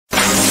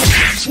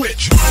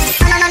switch.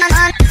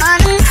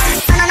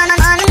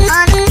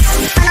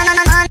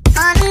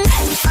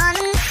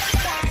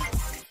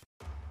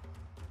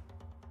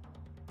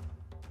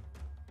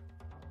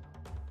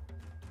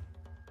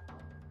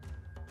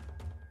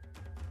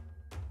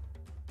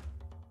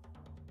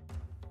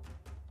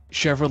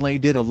 Chevrolet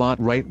did a lot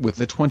right with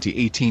the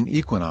 2018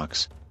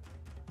 Equinox.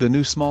 The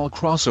new small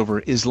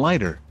crossover is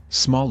lighter,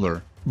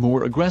 smaller,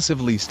 more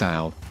aggressively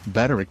styled,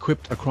 better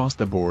equipped across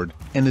the board,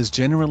 and is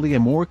generally a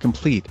more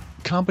complete,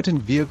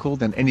 competent vehicle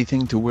than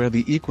anything to wear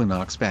the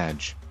Equinox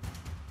badge.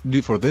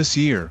 Due for this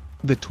year,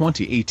 the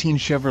 2018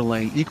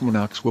 Chevrolet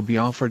Equinox will be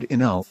offered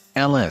in L,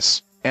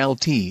 LS,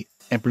 LT,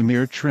 and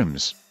Premier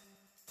trims.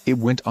 It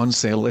went on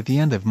sale at the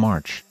end of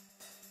March.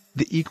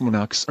 The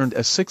Equinox earned a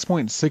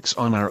 6.6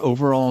 on our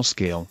overall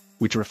scale,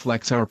 which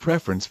reflects our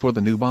preference for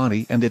the new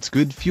body and its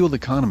good fuel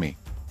economy.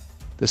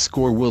 The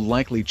score will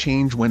likely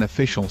change when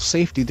official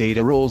safety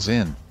data rolls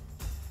in.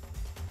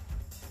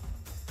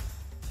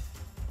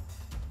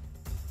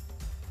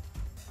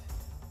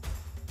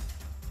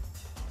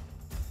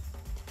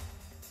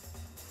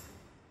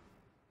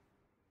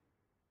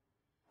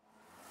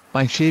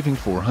 By shaving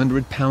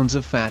 400 pounds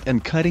of fat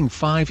and cutting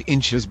 5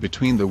 inches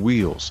between the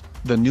wheels,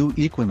 the new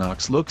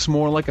Equinox looks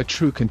more like a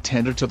true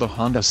contender to the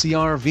Honda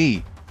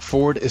CR-V,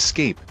 Ford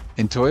Escape,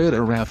 and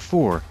Toyota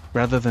RAV4,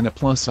 rather than a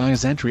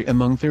plus-size entry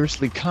among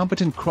fiercely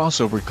competent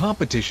crossover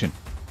competition.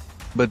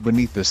 But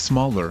beneath the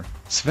smaller,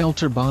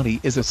 svelter body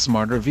is a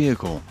smarter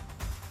vehicle.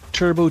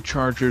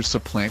 Turbochargers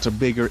supplant a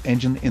bigger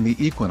engine in the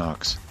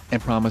Equinox,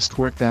 and promise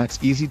torque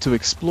that's easy to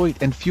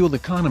exploit and fuel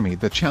economy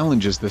that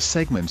challenges the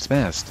segment's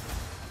best.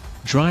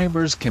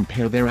 Drivers can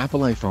pair their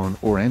Apple iPhone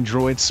or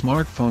Android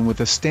smartphone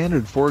with a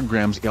standard 4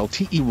 grams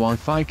LTE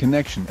Wi-Fi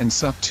connection and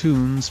suck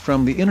tunes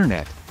from the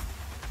internet.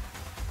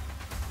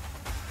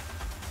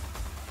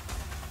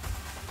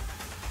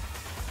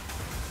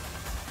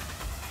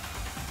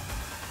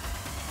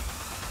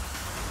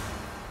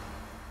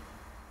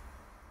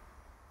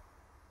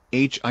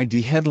 HID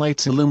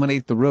headlights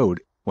illuminate the road,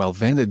 while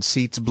vented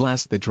seats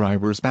blast the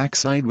driver's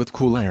backside with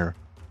cool air.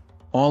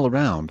 All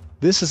around,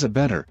 this is a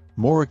better,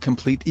 more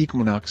complete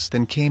Equinox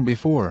than came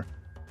before.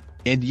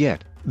 And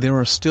yet, there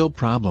are still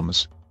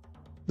problems.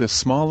 The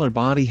smaller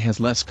body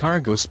has less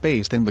cargo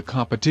space than the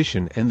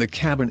competition, and the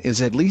cabin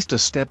is at least a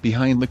step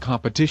behind the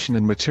competition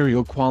in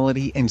material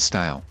quality and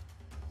style.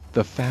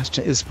 The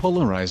fascia is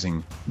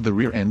polarizing, the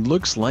rear end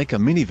looks like a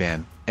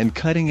minivan, and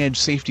cutting-edge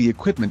safety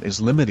equipment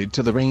is limited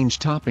to the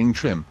range-topping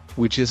trim,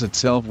 which is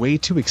itself way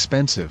too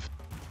expensive.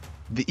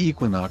 The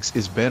Equinox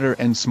is better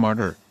and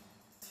smarter,